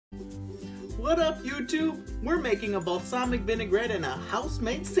What up, YouTube? We're making a balsamic vinaigrette and a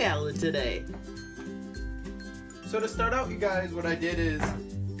house-made salad today. So to start out, you guys, what I did is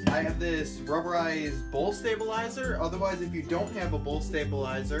I have this rubberized bowl stabilizer. Otherwise, if you don't have a bowl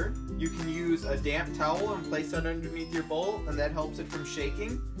stabilizer, you can use a damp towel and place that underneath your bowl, and that helps it from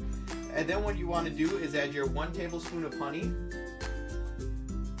shaking. And then what you want to do is add your 1 tablespoon of honey.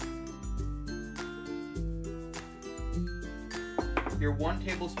 Your 1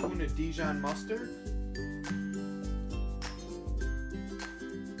 tablespoon of Dijon Mustard.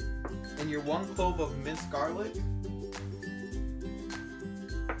 And your 1 clove of minced garlic.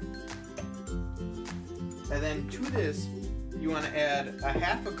 And then to this, you want to add a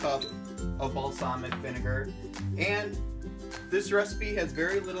 1/2 cup of balsamic vinegar. And this recipe has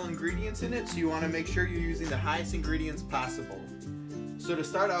very little ingredients in it, so you want to make sure you're using the highest ingredients possible. So to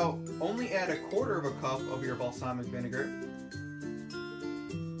start out, only add 1/4 cup of your balsamic vinegar.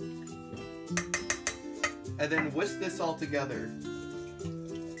 And then whisk this all together.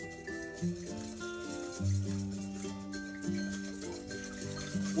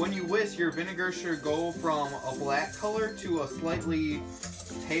 When you whisk, your vinegar should go from a black color to a slightly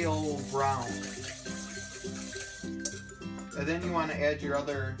pale brown. And then you want to add your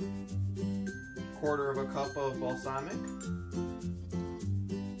other 1/4 cup of balsamic.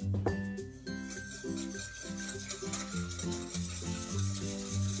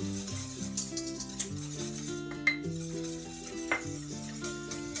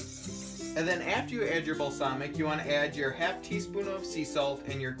 And then after you add your balsamic, you want to add your 1/2 teaspoon of sea salt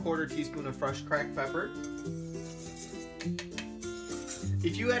and your 1/4 teaspoon of fresh cracked pepper.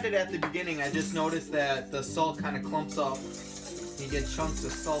 If you add it at the beginning, I just noticed that the salt kind of clumps up. You get chunks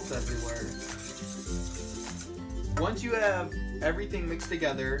of salt everywhere. Once you have everything mixed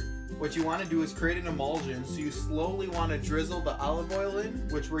together, what you want to do is create an emulsion. So you slowly want to drizzle the olive oil in,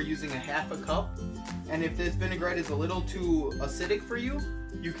 which we're using 1/2 cup. And if this vinaigrette is a little too acidic for you,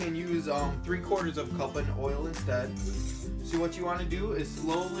 you can use 3/4 cup of oil instead. So what you want to do is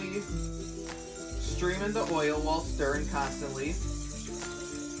slowly stream in the oil while stirring constantly.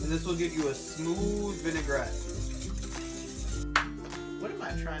 And this will give you a smooth vinaigrette. What am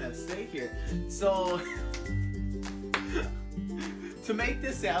I trying to say here? So, to make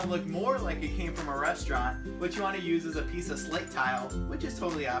this salad look more like it came from a restaurant, what you want to use is a piece of slate tile, which is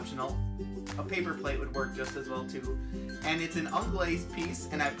totally optional. A paper plate would work just as well too. And it's an unglazed piece,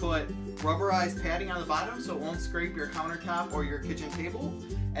 and I put rubberized padding on the bottom so it won't scrape your countertop or your kitchen table.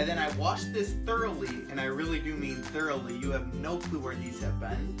 And then I washed this thoroughly, and I really do mean thoroughly. You have no clue where these have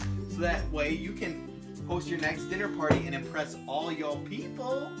been. So that way you can host your next dinner party and impress all your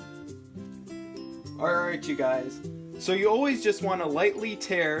people. Alright, you guys. So you always just want to lightly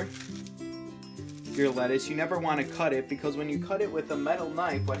tear your lettuce. You never want to cut it, because when you cut it with a metal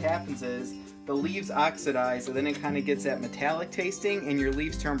knife, what happens is the leaves oxidize, and then it kind of gets that metallic tasting, and your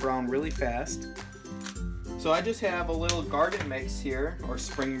leaves turn brown really fast. So I just have a little garden mix here, or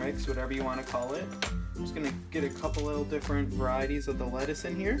spring mix, whatever you want to call it. I'm just going to get a couple little different varieties of the lettuce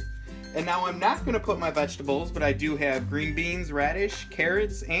in here. And now I'm not going to put my vegetables, but I do have green beans, radish,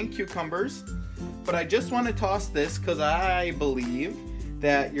 carrots, and cucumbers. But I just want to toss this because I believe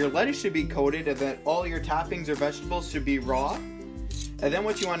that your lettuce should be coated and that all your toppings or vegetables should be raw. And then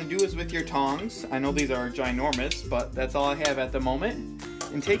what you want to do is with your tongs, I know these are ginormous, but that's all I have at the moment,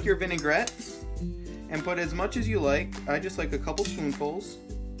 and take your vinaigrette and put as much as you like. I just like a couple spoonfuls.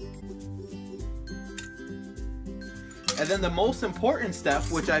 And then the most important step,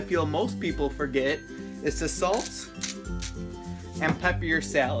 which I feel most people forget, is to salt and pepper your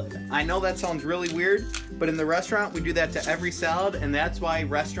salad. I know that sounds really weird, but in the restaurant we do that to every salad, and that's why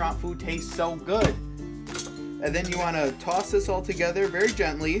restaurant food tastes so good. And then you want to toss this all together very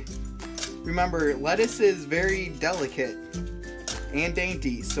gently. Remember, lettuce is very delicate and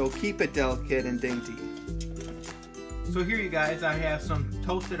dainty, so keep it delicate and dainty. So here, you guys, I have some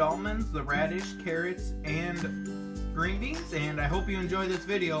toasted almonds, the radish, carrots, and green beans, and I hope you enjoy this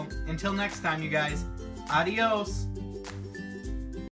video. Until next time, you guys, adios!